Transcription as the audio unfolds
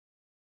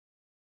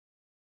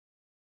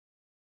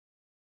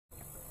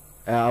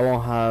I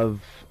won't have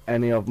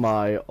any of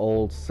my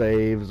old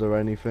saves or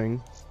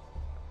anything,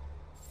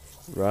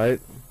 right?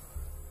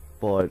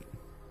 But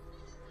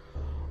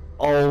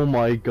oh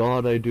my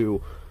god, I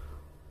do.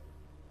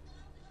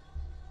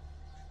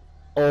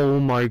 Oh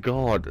my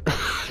god.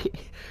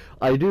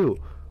 I do.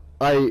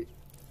 I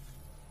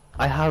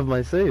have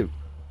my save.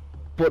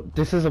 But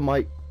this isn't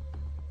my...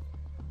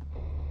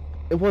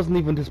 It wasn't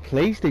even this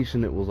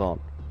PlayStation it was on.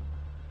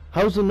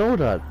 How's it know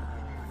that?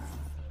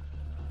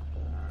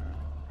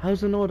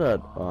 How's it know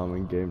that? Oh, I'm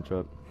in game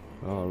chat.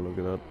 Oh, look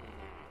at that.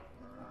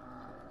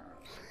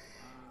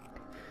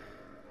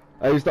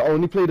 I used to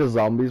only play the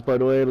zombies, by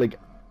the way, like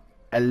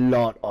a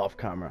lot off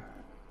camera.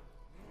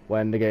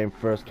 When the game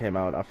first came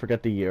out. I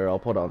forget the year, I'll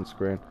put it on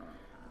screen.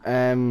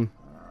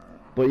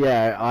 But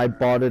yeah, I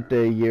bought it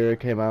the year it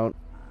came out.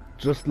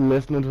 Just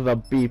listening to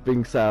that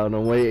beeping sound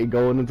and waiting,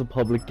 going into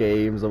public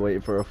games and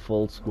waiting for a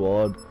full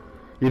squad.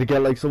 You'd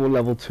get like someone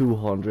level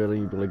 200 and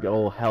you'd be like,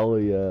 oh hell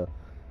yeah.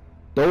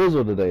 Those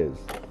were the days.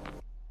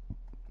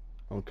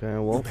 Okay,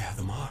 well. You bear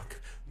the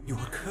mark. You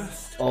are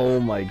cursed. Oh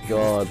my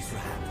god.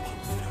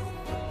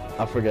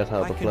 I forget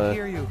how to play. I can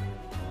hear you.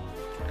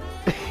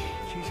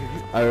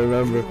 Jeez, I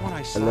remember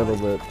a little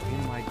bit.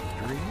 In my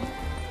dream?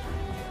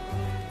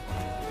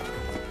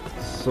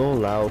 So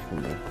loud for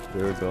me,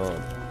 dear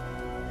god.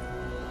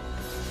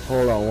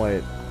 Hold on,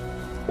 wait.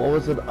 What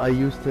was it I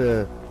used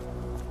to...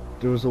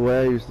 There was a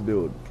way I used to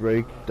do it.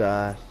 Break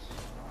that.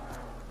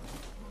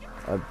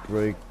 I'd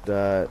break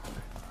that.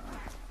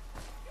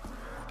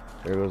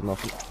 There goes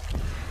nothing.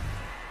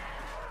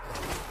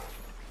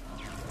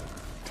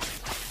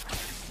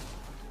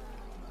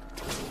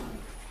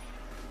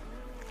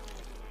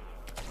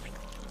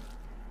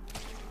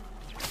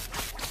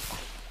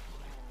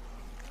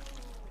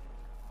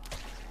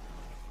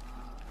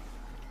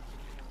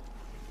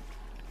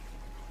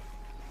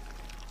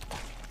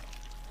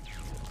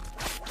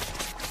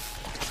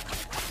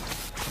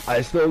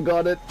 I still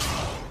got it.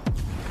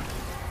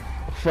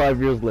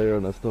 5 years later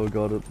and I still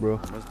got it, bro.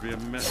 There must be a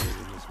method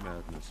in this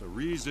madness, a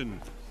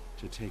reason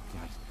to take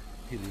that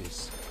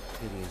hideous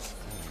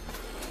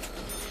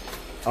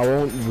form. I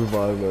won't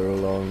revive very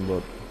long,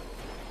 but...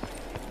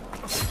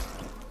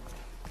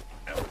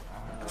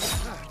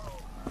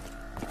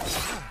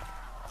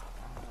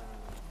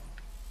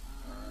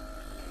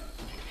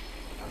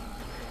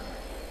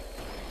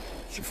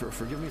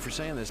 Forgive me for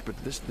saying this, but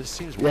this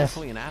seems Yes,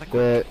 woefully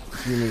inadequate.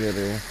 give me that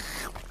here.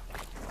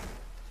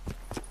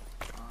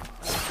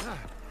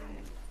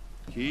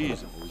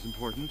 Keys, always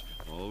important,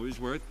 always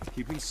worth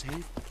keeping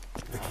safe.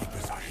 The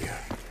keepers are here.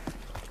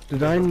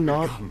 Did I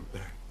not... Come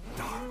their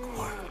dark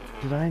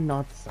work. Did I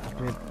not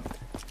save it?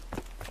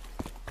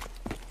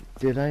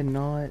 Did I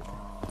not?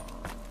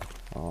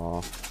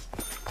 Aw.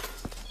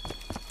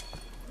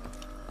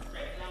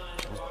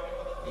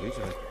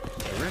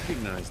 I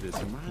recognize this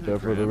monogram. There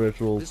for the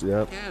rituals, This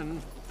yep.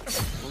 pen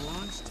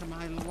belongs to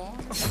my lord.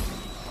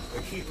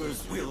 The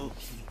keepers will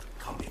keep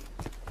coming.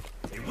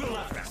 They will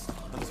not rest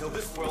until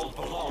this world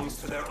belongs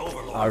to their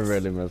overlords. I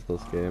really missed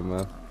this game,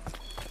 man.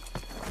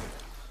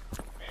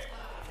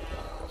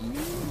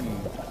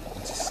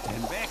 Just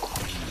stand back.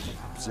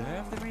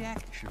 Observe the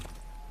reaction.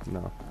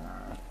 No.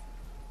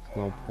 There's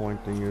no point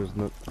in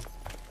using it.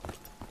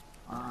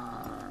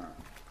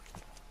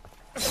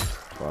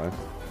 Fine.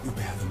 You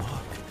bear the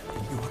mark.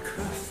 You are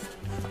cursed.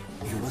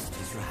 You must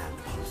place your hand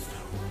upon the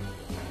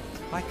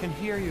stone. I can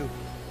hear you.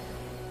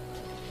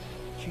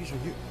 Jeez,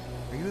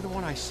 are you the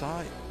one I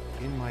saw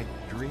in my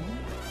dream?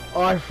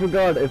 Oh, I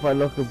forgot. If I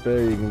look up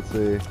there, you can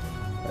see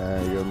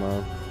your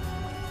mom.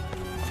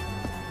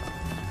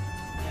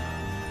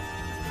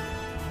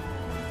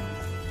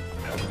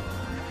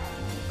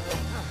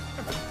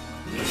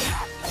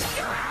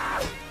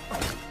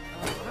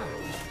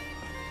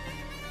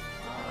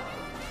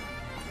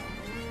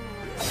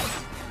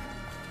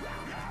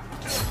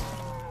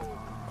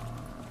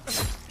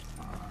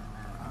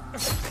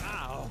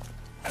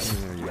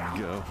 There you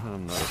go.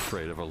 I'm not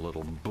afraid of a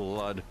little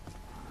blood.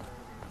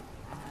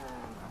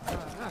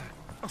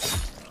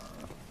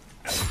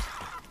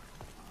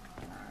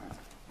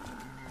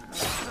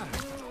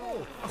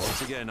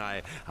 Once again,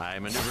 I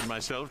maneuvered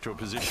myself to a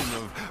position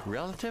of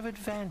relative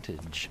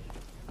advantage.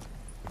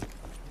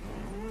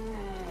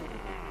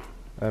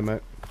 Hey,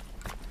 mate.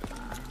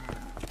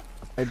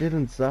 I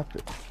didn't zap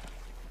it.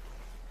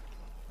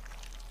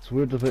 It's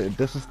weird to think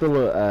this is still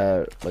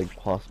a like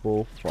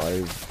possible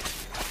 5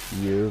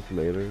 years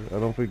later. I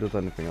don't think there's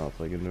anything else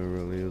I can do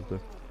really, is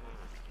there?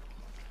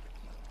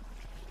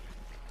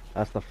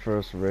 That's the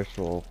first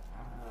ritual.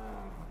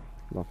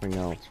 Nothing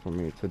else for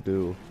me to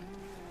do.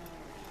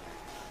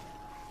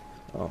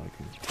 Oh,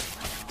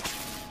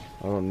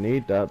 I don't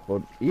need that,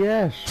 but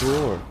yeah,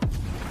 sure.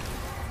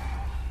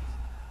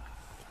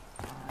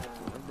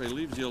 Everybody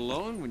leaves you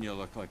alone when you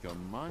look like a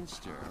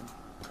monster.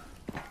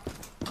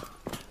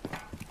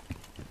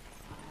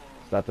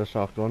 Is that the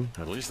shotgun?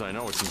 At least I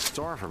know what's in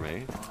store for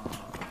me.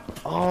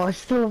 Oh, I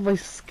still have my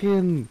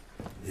skin.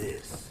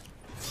 This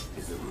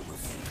is a room of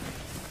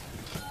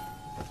secrets.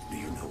 Do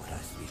you know what I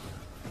speak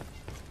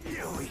of?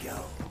 Here we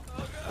go.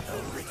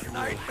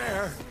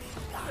 Nightmare.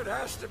 It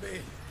has to be.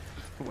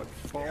 What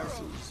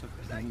forces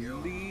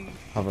unleashed?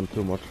 Having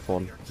too much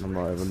fun. I'm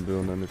not even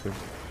doing anything.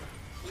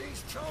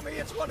 Please tell me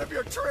it's one of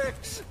your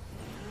tricks.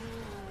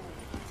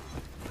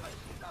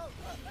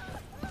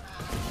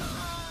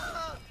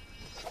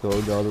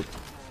 Still got it.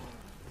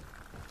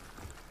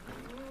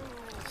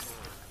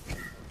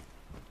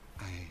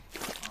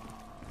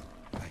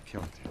 I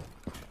killed him.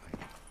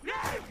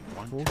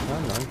 Oh,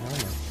 calm down.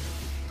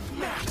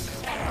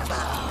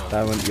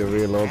 That went you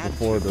reload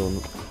before doing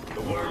it.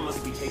 The worm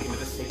must be taken to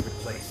the sacred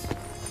place.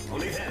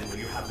 Only then will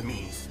you have the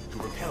means to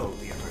repel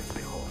the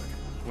unearthly horde.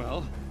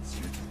 Well,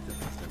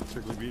 that would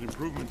certainly be an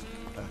improvement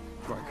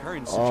to our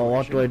current Oh, situation.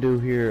 what do I do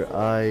here?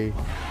 I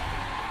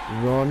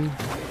run.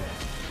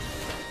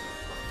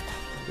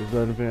 Is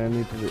there anything I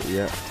need to do?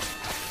 Yeah.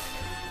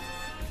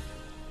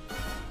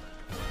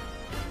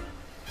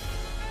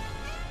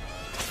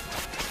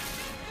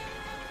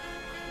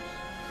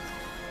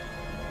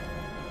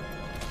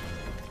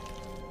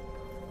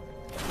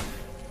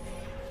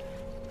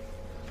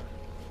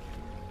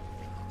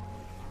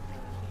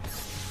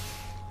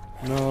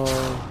 No.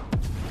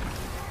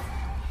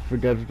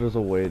 Forget if there's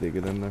a way to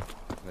get in there.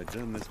 If I'd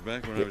done this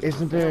back when I was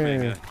Isn't performing,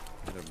 there-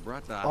 I'd have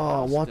brought the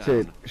Oh, house what's down.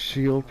 it?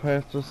 Shield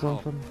press or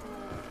something?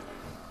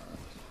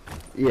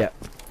 Yeah.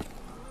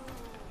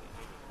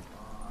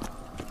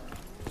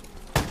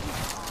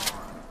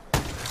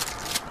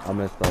 I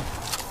messed up.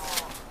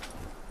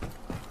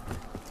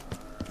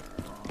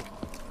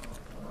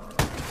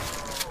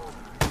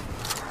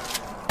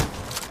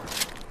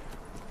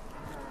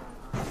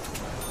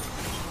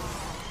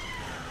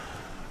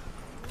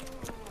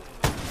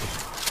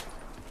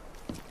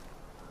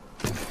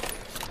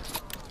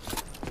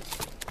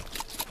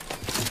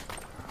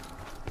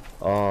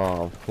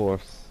 Oh, of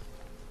course.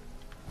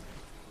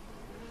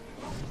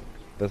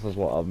 This is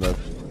what I've missed.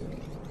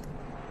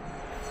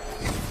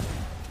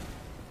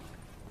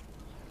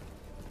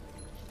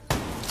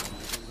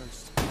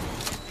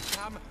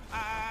 Come,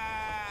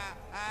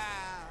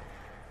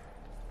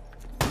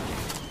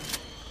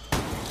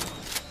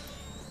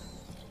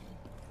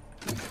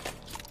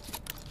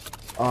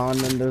 Oh, and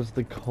then there's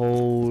the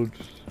code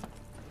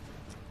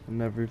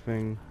and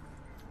everything.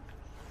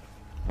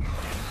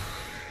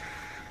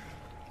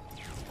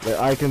 Like,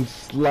 I can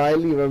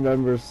slightly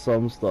remember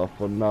some stuff,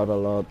 but not a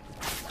lot.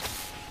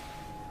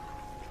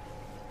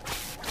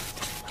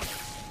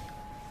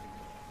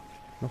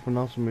 Nothing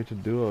else for me to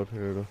do out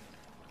here, though.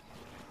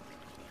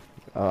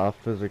 I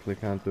physically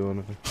can't do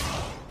anything.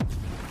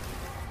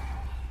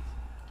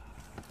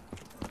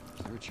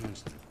 Is there a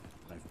chance that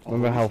I've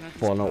Remember how always had this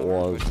fun it power,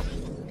 was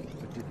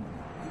but didn't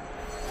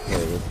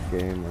play this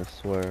game, I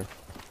swear.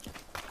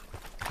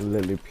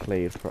 Literally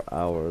played for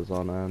hours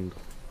on end.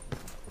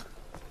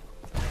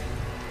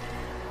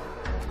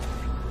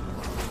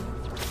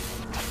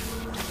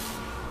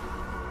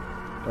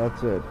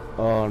 That's it.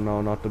 Oh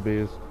no, not the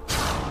bees.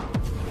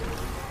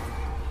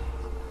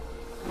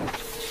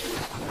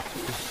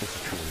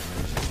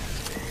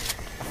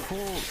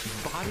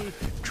 Full body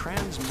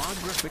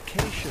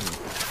transmogrification.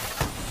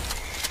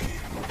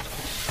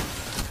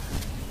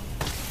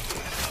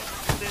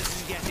 This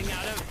is getting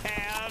out of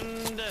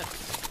hand.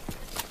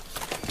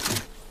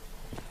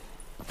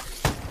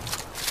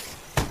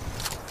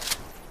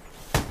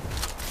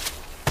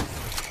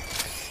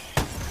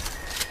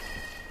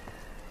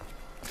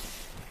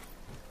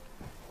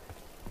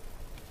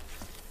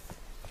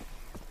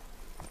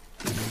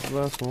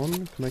 Last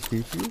one, can I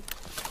keep you?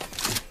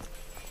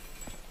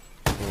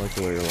 I like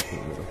the way you're looking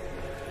at me.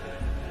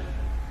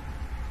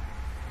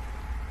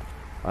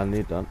 I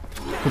need that.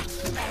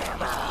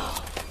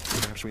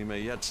 Perhaps we may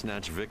yet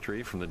snatch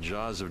victory from the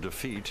jaws of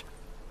defeat.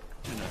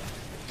 in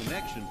a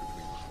connection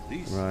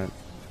between these. Right.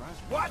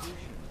 What?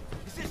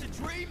 Is this a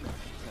dream?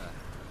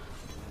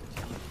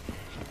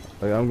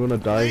 Like, I'm gonna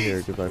die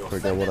here because I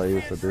forget what I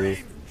used to do.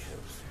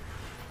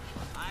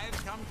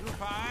 I've come too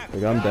far.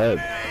 Like, I'm dead.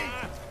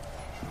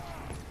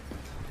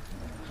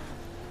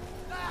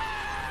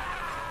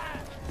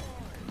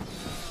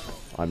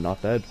 I'm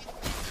not dead.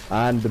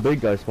 And the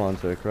big guy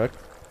spawns there, correct?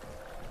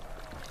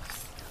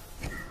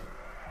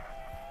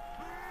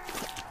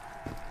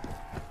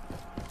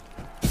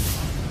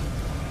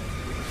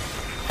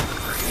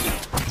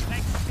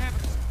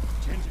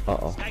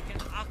 Uh-oh. Like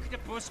an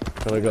octopus.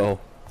 Gotta go.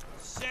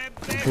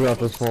 Forgot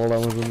there's fall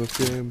elements in this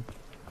game.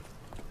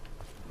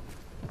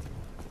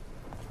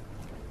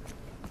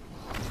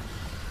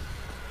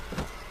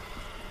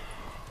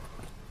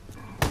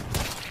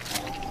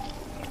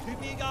 To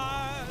be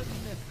gone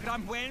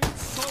from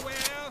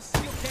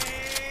whencesoever you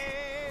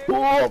came.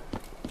 Oh!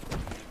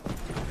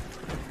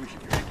 We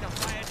should direct the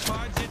fire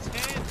towards its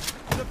head.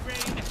 The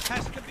brain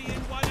has to be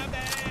in one of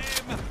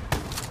them.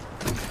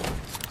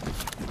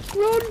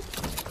 Run!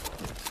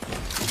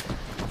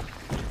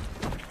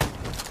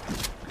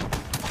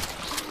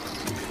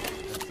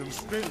 Some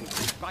spin.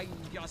 Find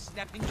your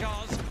snapping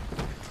jaws.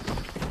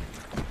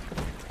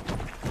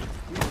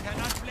 We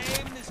cannot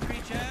blame this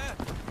creature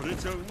for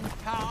its own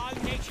foul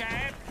nature.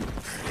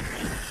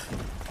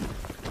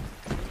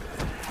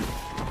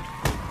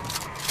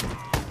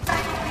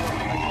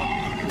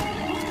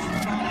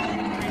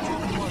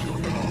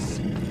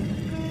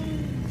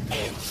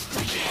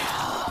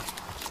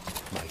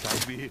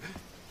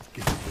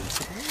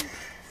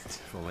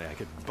 only I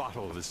could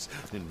bottle this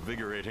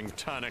invigorating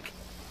tonic.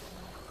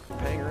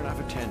 Paying her enough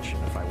attention.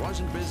 If I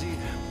wasn't busy,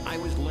 I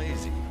was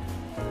lazy.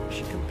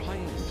 She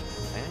complained,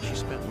 and she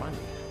spent money.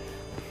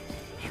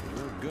 She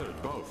was real good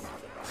at both.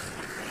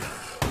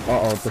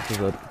 Uh-oh, this is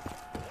it.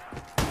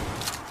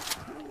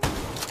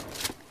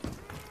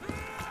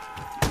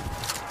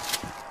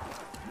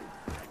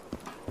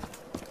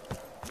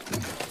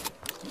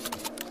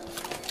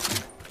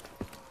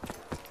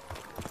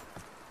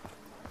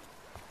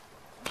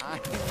 Hi,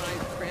 my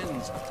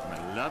friends.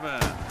 My lover.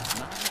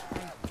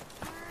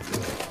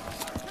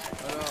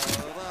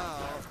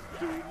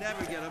 Do we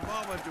never get a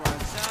moment to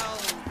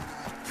ourselves?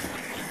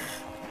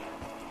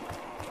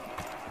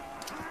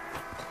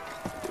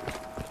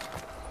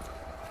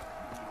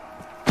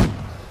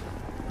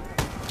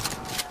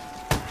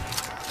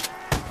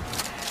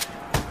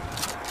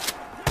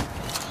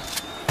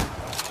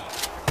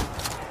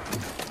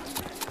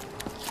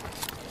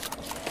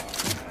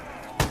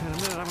 In a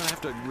minute, I'm gonna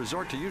have to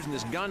resort to using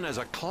this gun as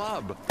a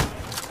club.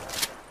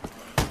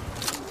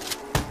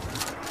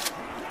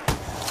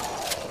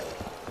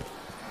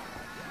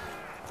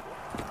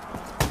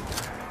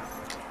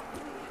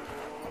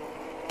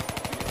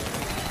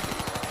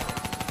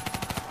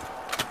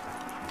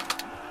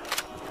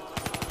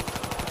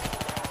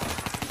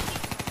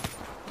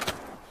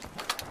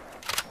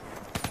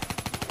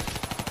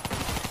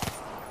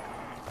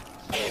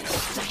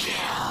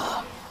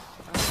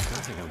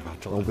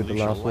 Won't be the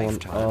last one.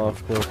 Oh,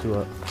 of course you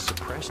are.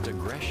 Suppressed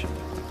aggression.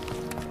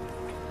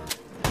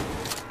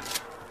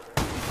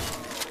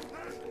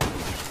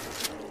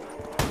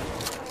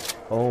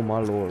 Oh my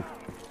lord.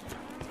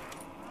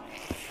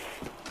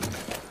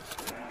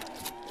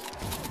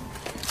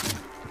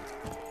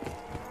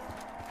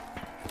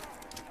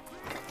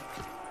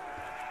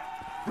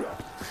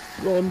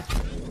 Run.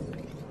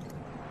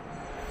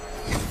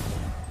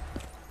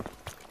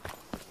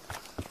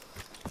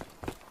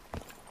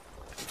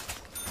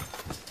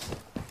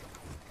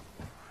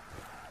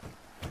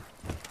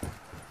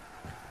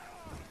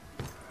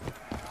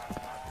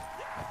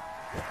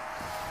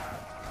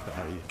 I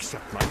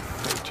accept my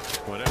fate,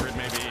 whatever it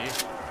may be.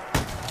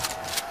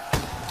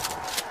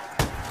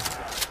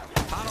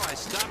 How do I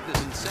stop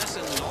this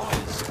incessant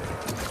noise?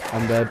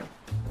 I'm dead.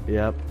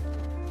 Yep.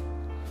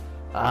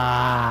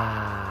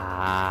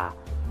 Ah.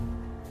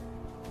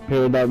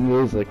 Hearing that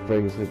music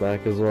brings me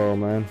back as well,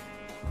 man.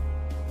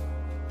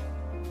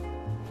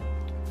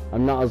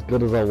 I'm not as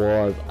good as I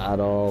was at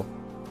all.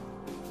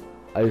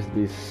 I used to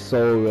be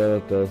so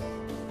good at this.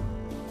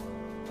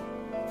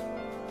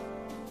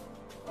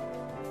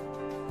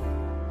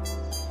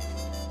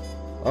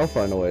 I'll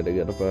find a way to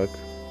get it back.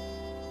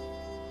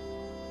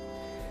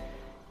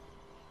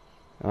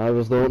 I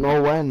just don't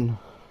know when.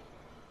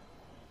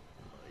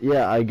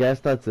 Yeah, I guess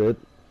that's it.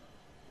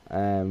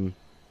 I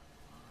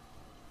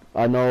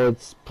know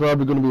it's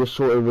probably going to be a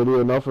shorter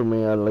video enough for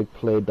me. I like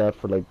played that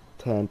for like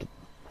 10 to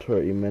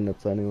 30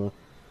 minutes anyway.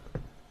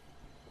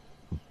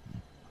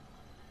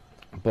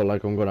 But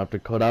like I'm going to have to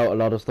cut out a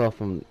lot of stuff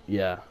and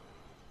yeah.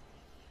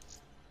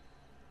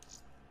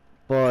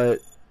 But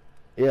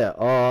yeah,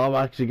 oh, I'm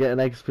actually getting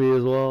XP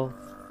as well.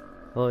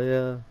 Oh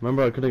yeah.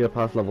 Remember I couldn't get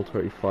past level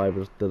 35, it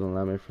just didn't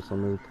let me for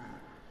some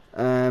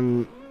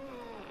reason.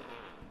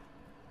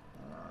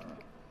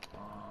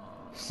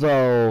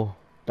 So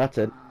that's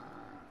it.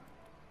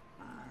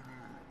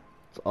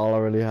 That's all I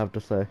really have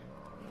to say.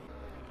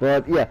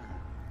 But yeah,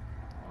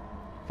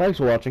 thanks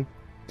for watching.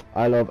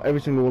 I love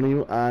every single one of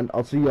you, and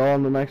I'll see you all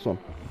in the next one.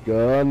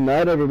 Good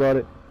night,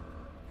 everybody. "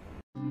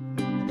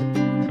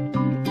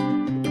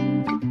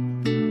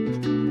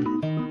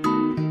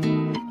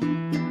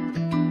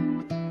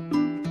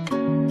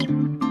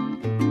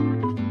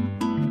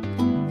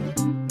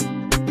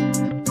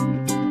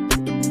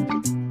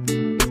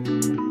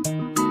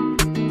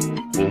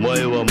お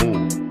前は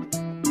もう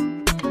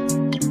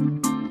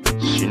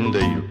死んで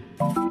いる。